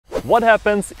What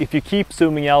happens if you keep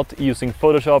zooming out using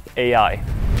Photoshop AI?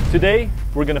 Today,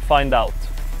 we're gonna find out.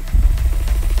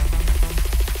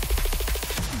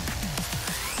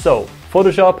 So,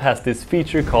 Photoshop has this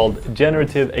feature called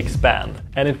Generative Expand,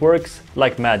 and it works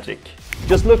like magic.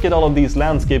 Just look at all of these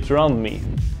landscapes around me.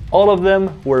 All of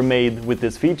them were made with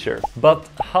this feature. But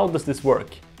how does this work?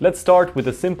 Let's start with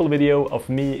a simple video of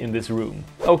me in this room.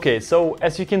 Okay, so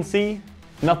as you can see,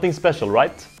 nothing special,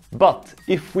 right? But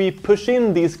if we push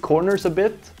in these corners a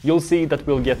bit, you'll see that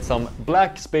we'll get some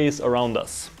black space around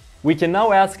us. We can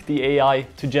now ask the AI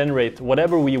to generate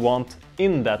whatever we want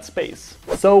in that space.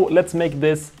 So let's make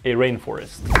this a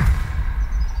rainforest.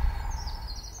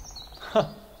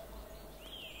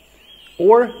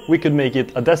 Or we could make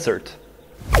it a desert.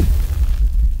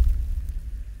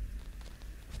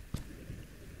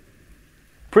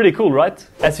 Pretty cool, right?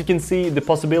 As you can see, the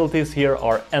possibilities here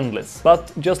are endless.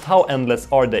 But just how endless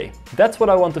are they? That's what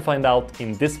I want to find out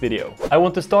in this video. I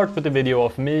want to start with a video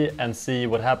of me and see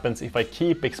what happens if I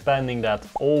keep expanding that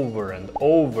over and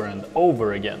over and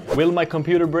over again. Will my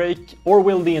computer break, or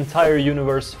will the entire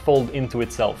universe fold into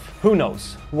itself? Who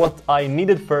knows? What I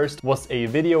needed first was a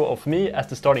video of me as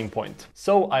the starting point.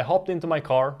 So I hopped into my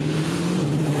car,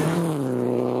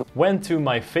 went to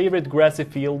my favorite grassy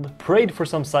field, prayed for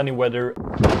some sunny weather.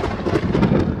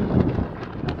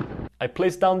 I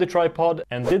placed down the tripod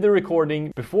and did the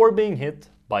recording before being hit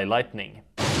by lightning.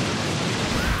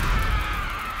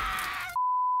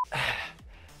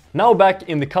 Now back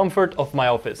in the comfort of my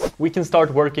office, we can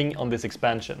start working on this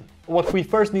expansion. What we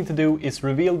first need to do is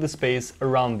reveal the space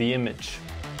around the image.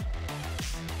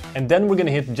 And then we're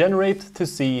gonna hit generate to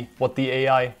see what the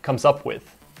AI comes up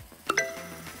with.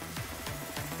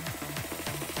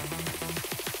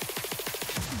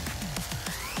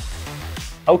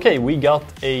 Okay, we got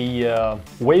a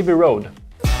wavy road.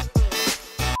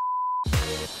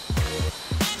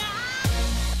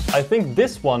 I think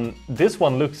this one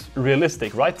looks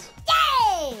realistic, right?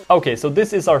 Yay! Okay, so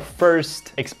this is our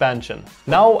first expansion.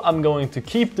 Now I'm going to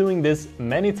keep doing this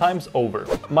many times over.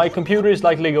 My computer is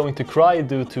likely going to cry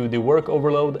due to the work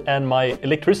overload, and my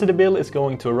electricity bill is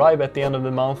going to arrive at the end of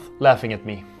the month laughing at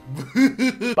me.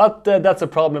 But that's a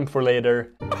problem for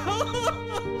later.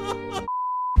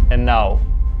 And now,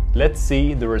 let's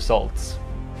see the results.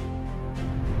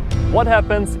 What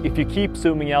happens if you keep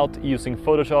zooming out using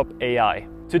Photoshop AI?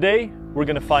 Today, we're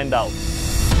gonna find out.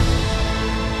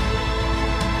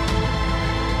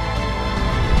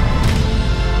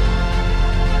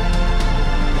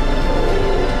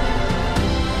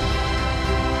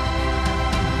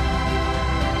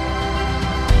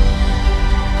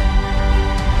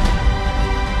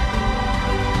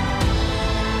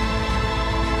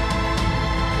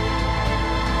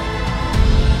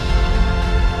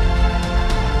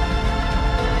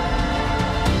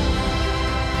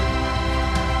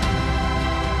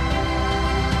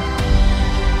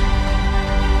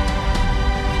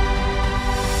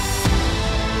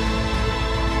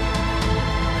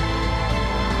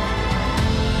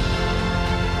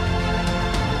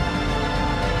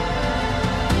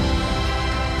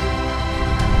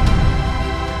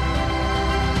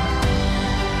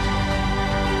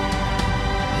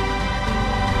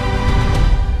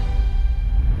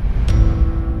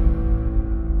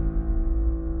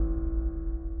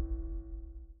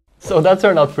 So that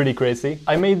turned out pretty crazy.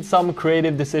 I made some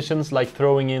creative decisions like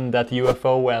throwing in that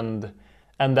UFO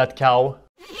and that cow.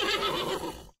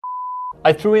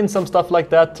 I threw in some stuff like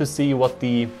that to see what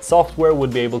the software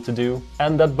would be able to do.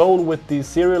 And that bowl with the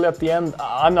cereal at the end,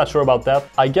 I'm not sure about that.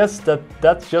 I guess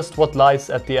that's just what lies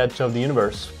at the edge of the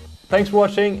universe. Thanks for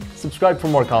watching, subscribe for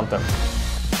more content.